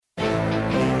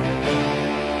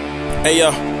Hey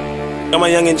yo, got my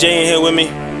youngin' Jay in here with me.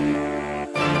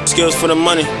 Skills for the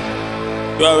money.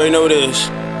 You already know what it is.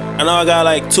 I know I got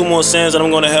like 2 more sins and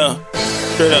I'm going to hell.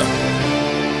 Straight up.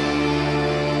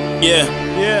 Yeah.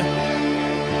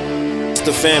 It's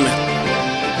the famine.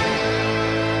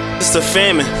 It's the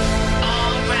famine.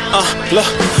 Look.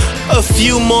 A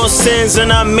few more sins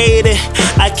and I made it.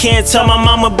 I can't tell my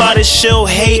mama about it, she'll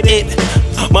hate it.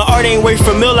 My art ain't worth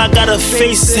a meal, I gotta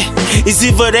face it. It's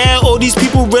either that or these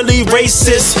people really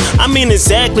racist. I mean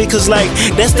exactly, cause like,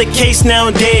 that's the case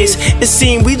nowadays. It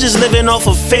seems we just living off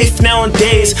of faith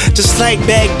nowadays. Just like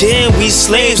back then, we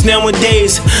slaves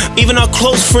nowadays. Even our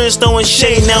close friends throwing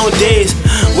shade nowadays.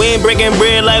 We ain't breaking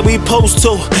bread like we supposed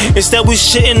to. Instead we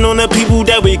shitting on the people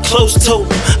that we close to.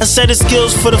 I said the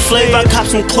skills for the flavor, I cop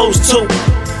some clothes too.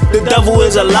 The devil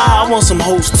is a lie, I want some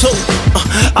hoes too.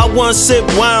 I want sip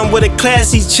wine with a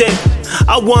classy chick.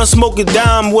 I want smoke a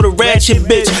dime with a ratchet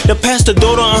bitch. The pastor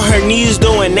daughter on her knees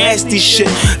doing nasty shit.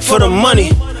 For the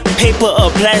money, paper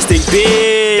or plastic,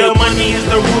 bitch. The money is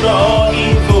the root of all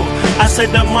evil. I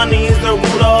said the money is the root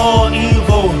of all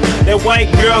evil. That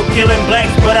white girl killing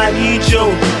blacks, but I need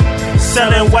you.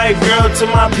 Selling white girl to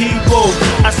my people.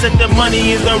 I said the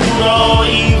money is the root of all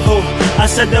evil. I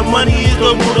said the money is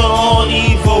the root of all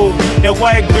evil. That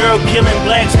white girl killing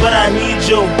blacks, but I need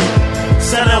you.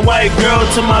 Selling white girl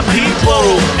to my people.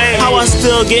 Ay. How I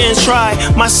still getting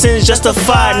tried, my sins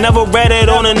justified. Never read it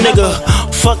on a nigga.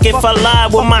 Fuck if I lie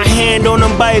with my hand on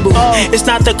the Bible. It's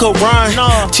not the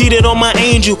Quran. Cheated on my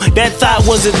angel, that thought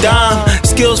was a dime.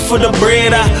 Skills for the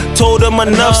bread, I told them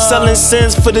enough. Selling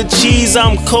sins for the cheese,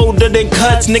 I'm colder than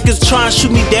cuts. Niggas trying to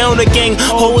shoot me down, the gang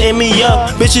holding me up.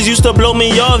 Bitches used to blow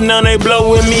me off, now they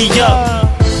blowing me up.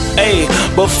 Ayy,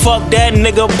 but fuck that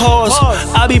nigga, pause.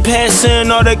 I be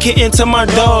passing all the kitten to my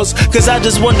dogs, cause I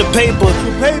just want the paper.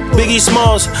 Biggie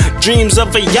Smalls, dreams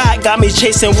of a yacht got me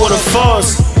chasing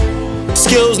waterfalls.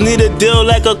 Skills need a deal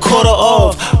like a quarter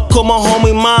off. Put my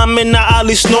homie mom in the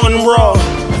alley snorting raw.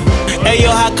 Hey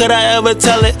yo, how could I ever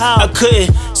tell it? I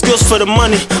couldn't. Skills for the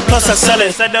money, plus I sell it.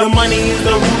 I said the money is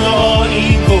the root of all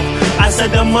evil. I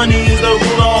said the money is the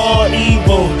root of all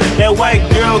evil. That white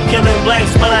girl killing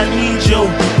blacks, but I need you.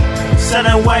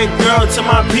 Selling white girl to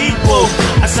my people.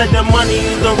 I said the money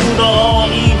is the root of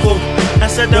all evil. I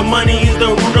said the money is the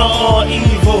root of all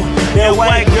evil. That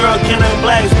white girl killing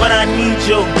blacks, but I need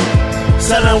you.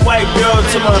 Selling white girl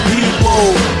to my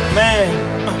people, man.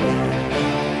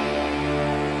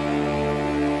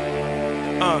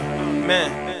 Man.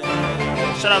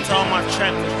 Shout out to all my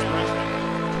trap niggas, man.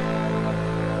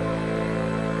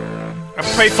 I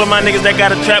pray for my niggas that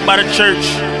got a trap by the church.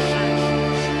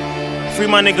 Free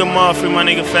my nigga Ma, free my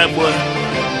nigga Fat Boy,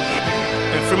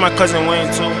 and free my cousin Wayne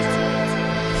too.